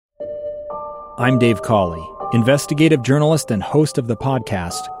I'm Dave Cawley, investigative journalist and host of the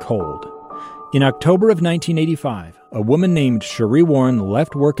podcast Cold. In October of 1985, a woman named Cherie Warren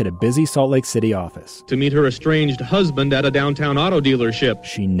left work at a busy Salt Lake City office to meet her estranged husband at a downtown auto dealership.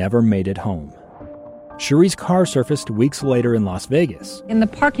 She never made it home. Cherie's car surfaced weeks later in Las Vegas. In the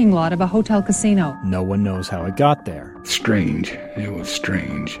parking lot of a hotel casino. No one knows how it got there. Strange. It was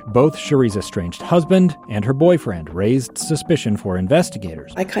strange. Both Cherie's estranged husband and her boyfriend raised suspicion for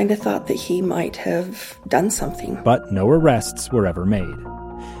investigators. I kind of thought that he might have done something. But no arrests were ever made.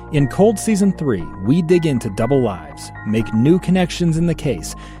 In Cold Season 3, we dig into double lives, make new connections in the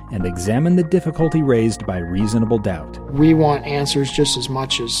case, and examine the difficulty raised by reasonable doubt. We want answers just as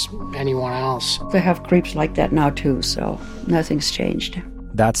much as anyone else. They have creeps like that now too, so nothing's changed.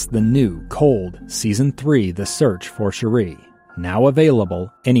 That's the new Cold Season 3, The Search for Cherie, now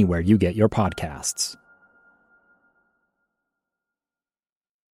available anywhere you get your podcasts.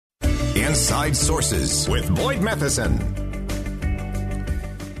 Inside Sources with Boyd Matheson.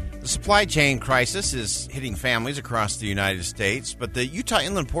 The supply chain crisis is hitting families across the United States, but the Utah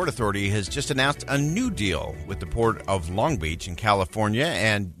Inland Port Authority has just announced a new deal with the Port of Long Beach in California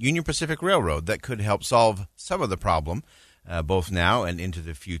and Union Pacific Railroad that could help solve some of the problem, both now and into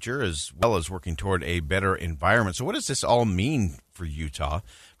the future, as well as working toward a better environment. So what does this all mean for Utah?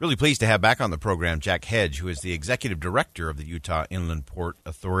 Really pleased to have back on the program Jack Hedge, who is the Executive Director of the Utah Inland Port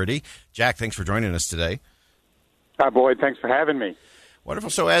Authority. Jack, thanks for joining us today. Hi, Boyd. Thanks for having me.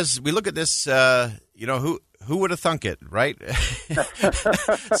 Wonderful. So as we look at this, who would have thunk it, right?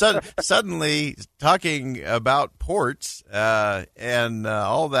 Suddenly talking about ports and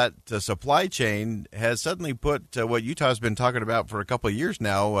all that supply chain has suddenly put what Utah's been talking about for a couple of years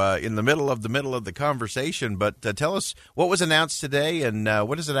now in the middle of the conversation. But tell us what was announced today and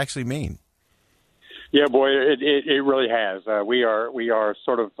what does it actually mean? Yeah, boy, it really has. We are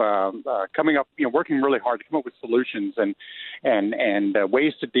sort of coming up, working really hard to come up with solutions and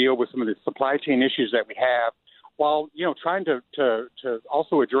ways to deal with some of the supply chain issues that we have, while trying to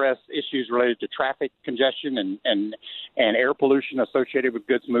also address issues related to traffic congestion and air pollution associated with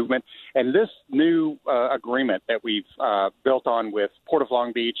goods movement. And this new agreement that we've built on with Port of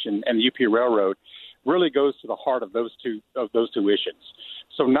Long Beach and the UP Railroad really goes to the heart of those two issues.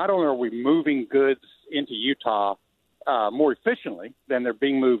 So not only are we moving goods into Utah more efficiently than they're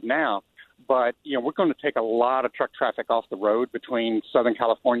being moved now, but we're going to take a lot of truck traffic off the road between Southern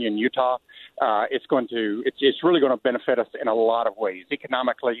California and Utah. It's really going to benefit us in a lot of ways,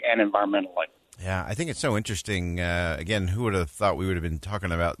 economically and environmentally. Yeah, I think it's so interesting. Again, who would have thought we would have been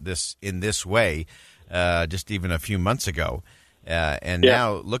talking about this in this way just even a few months ago?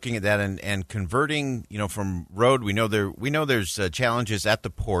 Now looking at that and converting, from road, we know there's challenges at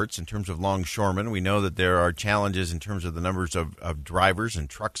the ports in terms of longshoremen. We know that there are challenges in terms of the numbers of drivers and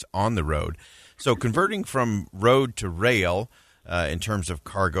trucks on the road. So converting from road to rail in terms of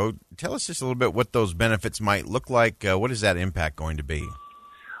cargo, tell us just a little bit what those benefits might look like. What is that impact going to be?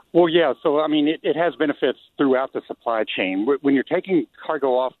 Well, yeah. So, it has benefits throughout the supply chain. When you're taking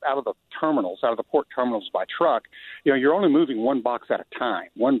cargo out of the port terminals by truck, you're only moving one box at a time,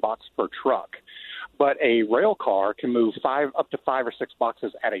 one box per truck. But a rail car can move up to 5 or 6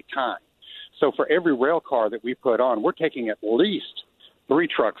 boxes at a time. So for every rail car that we put on, we're taking at least 3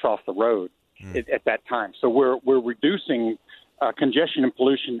 trucks off the road at that time. So we're reducing congestion and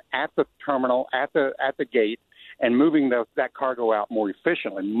pollution at the terminal, at the gate, and moving that cargo out more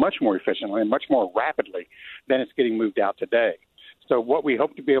efficiently, much more efficiently, and much more rapidly than it's getting moved out today. So what we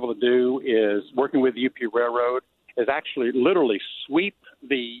hope to be able to do is, working with the UP Railroad, is actually literally sweep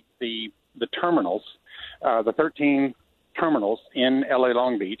the terminals, the 13 terminals in L.A.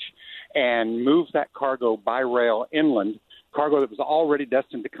 Long Beach, and move that cargo by rail inland, cargo that was already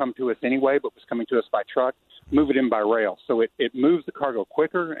destined to come to us anyway but was coming to us by truck, move it in by rail. So it moves the cargo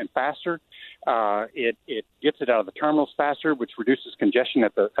quicker and faster. It gets it out of the terminals faster, which reduces congestion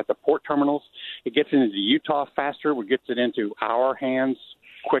at the port terminals. It gets it into Utah faster, which gets it into our hands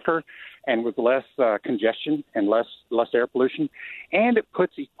quicker and with less congestion and less air pollution. And it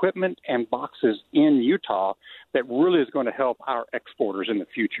puts equipment and boxes in Utah that really is going to help our exporters in the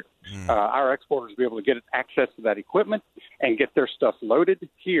future. Our exporters will be able to get access to that equipment and get their stuff loaded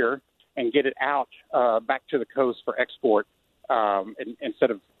here and get it out back to the coast for export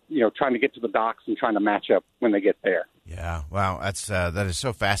instead of trying to get to the docks and trying to match up when they get there. Yeah, wow, that is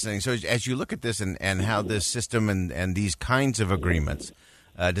so fascinating. So as you look at this and how this system and these kinds of agreements,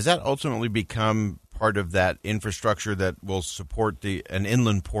 does that ultimately become part of that infrastructure that will support an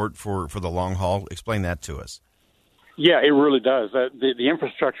inland port for the long haul? Explain that to us. Yeah, it really does. The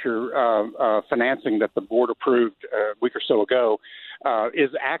infrastructure financing that the board approved a week or so ago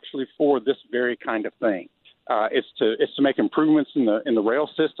is actually for this very kind of thing. It's to make improvements in the rail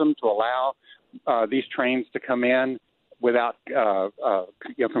system to allow these trains to come in without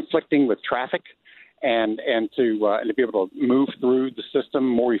conflicting with traffic, and to be able to move through the system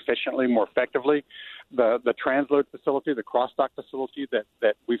more efficiently, more effectively. The transload facility, the cross-dock facility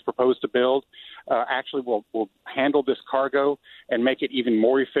that we've proposed to build, actually will handle this cargo and make it even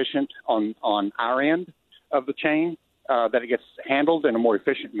more efficient on our end of the chain, that it gets handled in a more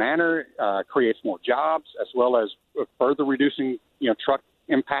efficient manner, creates more jobs, as well as further reducing truck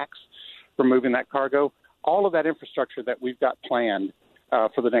impacts from moving that cargo. All of that infrastructure that we've got planned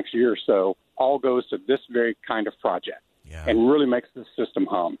for the next year or so all goes to this very kind of project, and really makes the system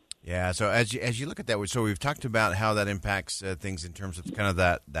hum. Yeah, so as you look at that, so we've talked about how that impacts things in terms of kind of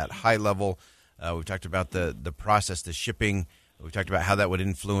that high level. We've talked about the process, the shipping. We've talked about how that would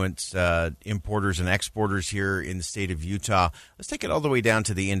influence importers and exporters here in the state of Utah. Let's take it all the way down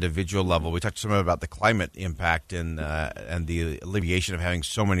to the individual level. We talked some about the climate impact and the alleviation of having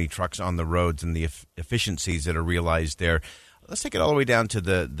so many trucks on the roads and the efficiencies that are realized there. Let's take it all the way down to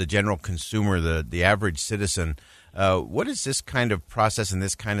the general consumer, the average citizen. What is this kind of process and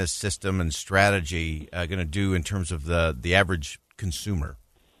this kind of system and strategy going to do in terms of the average consumer?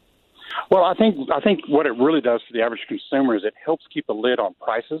 Well, I think what it really does for the average consumer is it helps keep a lid on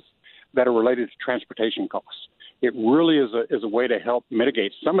prices that are related to transportation costs. It really is a way to help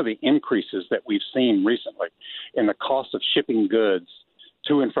mitigate some of the increases that we've seen recently in the cost of shipping goods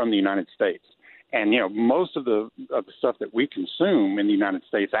to and from the United States. And, most of the stuff that we consume in the United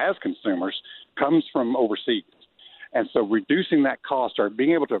States as consumers comes from overseas. And so reducing that cost, or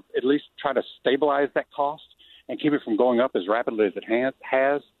being able to at least try to stabilize that cost and keep it from going up as rapidly as it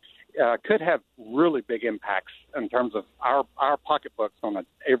has, could have really big impacts in terms of our pocketbooks on an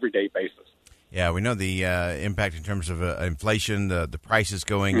everyday basis. Yeah, we know the impact in terms of inflation, the prices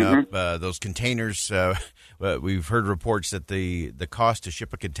going up, those containers. We've heard reports that the cost to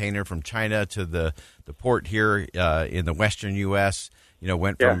ship a container from China to the port here in the western U.S.,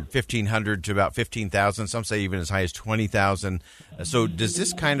 went from $1,500 to about $15,000. Some say even as high as $20,000. So does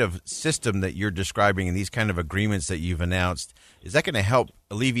this kind of system that you're describing and these kind of agreements that you've announced, is that going to help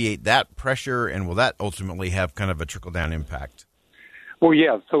alleviate that pressure, and will that ultimately have kind of a trickle-down impact? Well,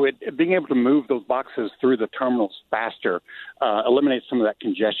 yeah. So being able to move those boxes through the terminals faster eliminates some of that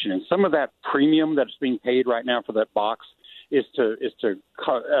congestion, and some of that premium that's being paid right now for that box is to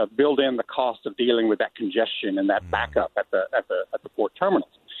build in the cost of dealing with that congestion and that backup at the port terminals,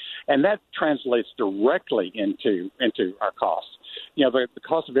 and that translates directly into our costs. The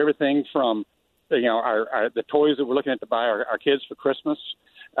cost of everything from the toys that we're looking at to buy our kids for Christmas,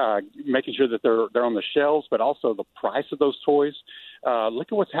 making sure that they're on the shelves, but also the price of those toys. Look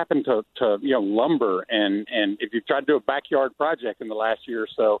at what's happened to lumber, and if you've tried to do a backyard project in the last year or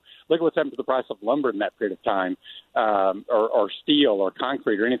so, look at what's happened to the price of lumber in that period of time, or steel or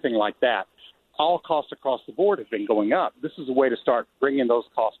concrete or anything like that. All costs across the board have been going up. This is a way to start bringing those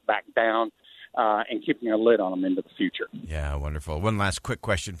costs back down and keeping a lid on them into the future. Yeah, wonderful. One last quick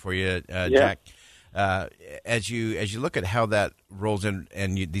question for you, Jack. As you look at how that rolls in,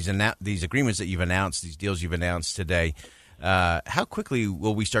 and these agreements that you've announced, these deals you've announced today, how quickly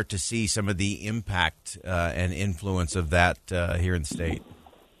will we start to see some of the impact and influence of that here in the state?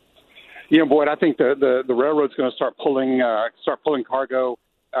 Boyd, I think the railroad's going to start pulling cargo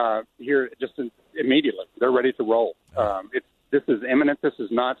here just immediately. They're ready to roll. This is imminent. This is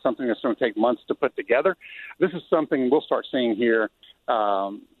not something that's going to take months to put together. This is something we'll start seeing here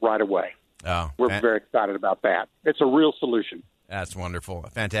right away. We're very excited about that. It's a real solution. That's wonderful.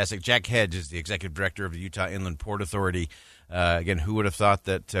 Fantastic. Jack Hedge is the Executive Director of the Utah Inland Port Authority. Again, who would have thought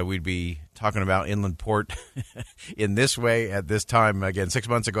that we'd be talking about inland port in this way at this time? Again, 6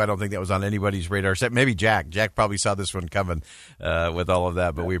 months ago, I don't think that was on anybody's radar, except maybe Jack. Jack probably saw this one coming with all of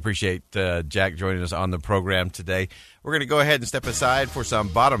that, but we appreciate Jack joining us on the program today. We're going to go ahead and step aside for some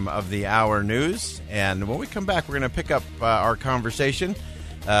bottom-of-the-hour news, and when we come back, we're going to pick up our conversation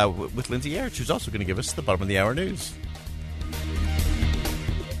with Lindsay Airich, who's also going to give us the bottom-of-the-hour news.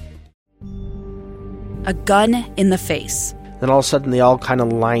 A gun in the face. Then all of a sudden, they all kind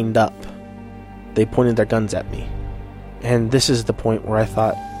of lined up. They pointed their guns at me. And this is the point where I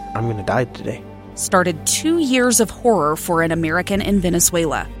thought, I'm going to die today. Started 2 years of horror for an American in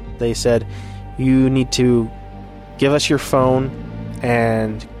Venezuela. They said, you need to give us your phone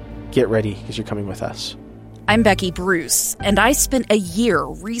and get ready because you're coming with us. I'm Becky Bruce, and I spent a year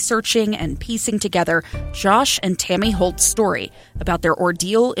researching and piecing together Josh and Tammy Holt's story about their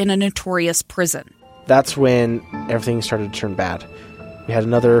ordeal in a notorious prison. That's when everything started to turn bad. We had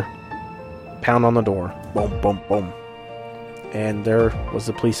another pound on the door. Boom, boom, boom. And there was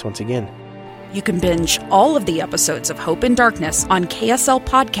the police once again. You can binge all of the episodes of Hope in Darkness on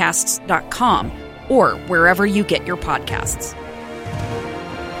KSLPodcasts.com or wherever you get your podcasts.